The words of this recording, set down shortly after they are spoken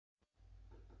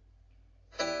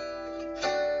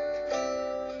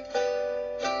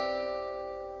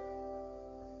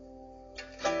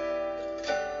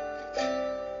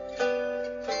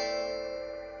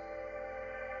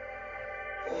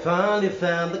Finally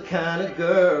found the kind of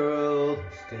girl who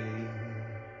stays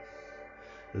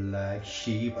like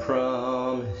she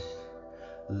promised,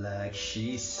 like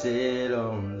she said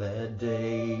on that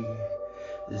day.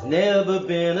 There's never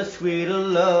been a sweeter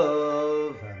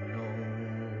love I've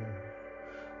known.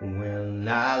 When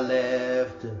I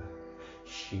left her,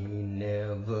 she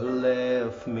never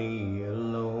left me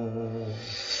alone.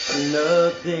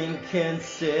 Nothing can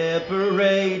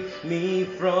separate me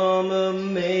from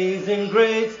amazing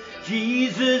grace.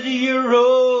 Jesus, you're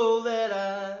all that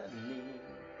I need.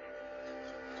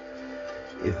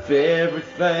 If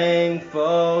everything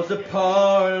falls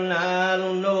apart and I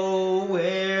don't know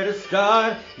where to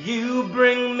start, you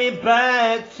bring me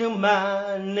back to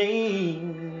my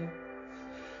knees.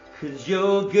 'Cause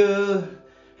you're good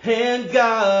and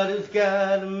God has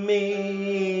got me.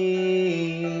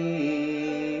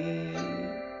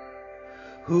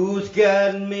 Who's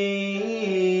got me?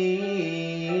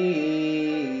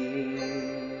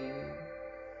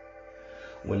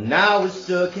 When I was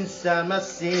stuck inside my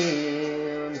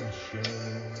sin and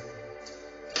shame,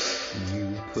 you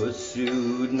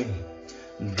pursued me,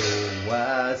 though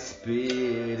I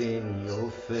spit in your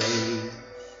face.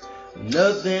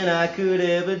 Nothing I could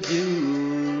ever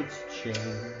do to change,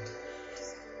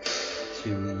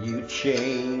 till you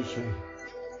changed me,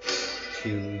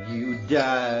 till you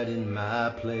died in my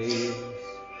place.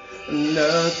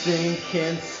 Nothing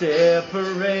can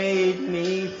separate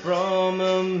me from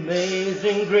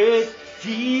amazing grace.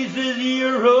 Jesus,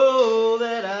 you're all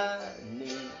that I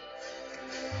need.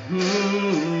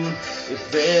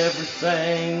 If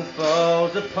everything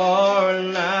falls apart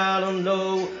and I don't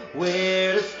know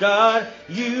where to start,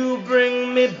 you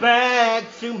bring me back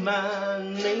to my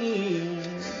knees.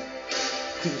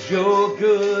 'Cause you're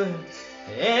good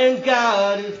and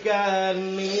God has got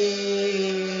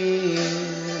me.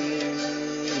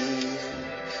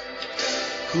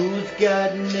 Who's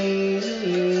got me?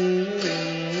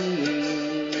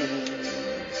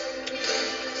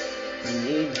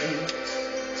 Need you.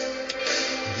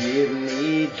 Give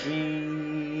me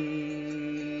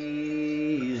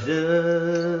Jesus.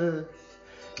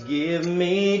 Give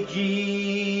me Jesus.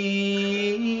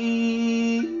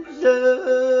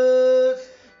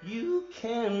 You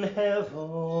can have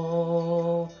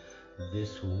all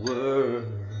this world.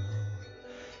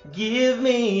 Give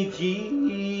me Jesus.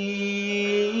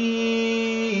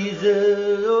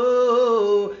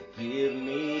 Oh, give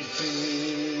me Jesus.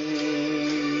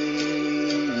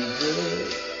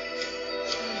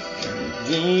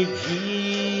 Give me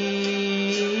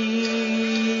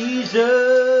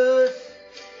Jesus.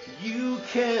 You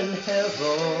can have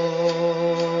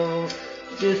all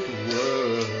this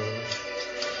world.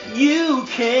 You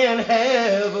can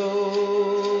have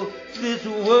all this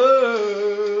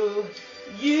world.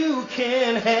 You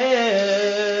can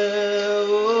have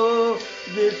all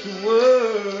this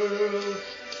world.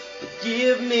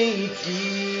 Give me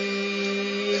Jesus.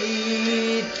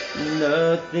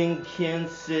 Nothing can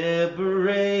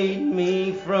separate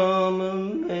me from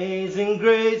amazing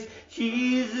grace.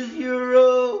 Jesus, you're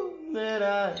all that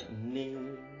I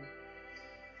need.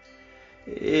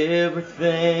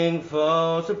 Everything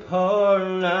falls apart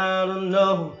and I don't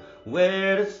know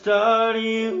where to start.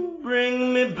 You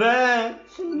bring me back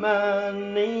to my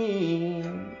knees.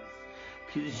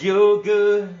 'Cause you're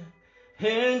good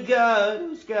and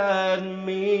God's got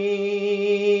me.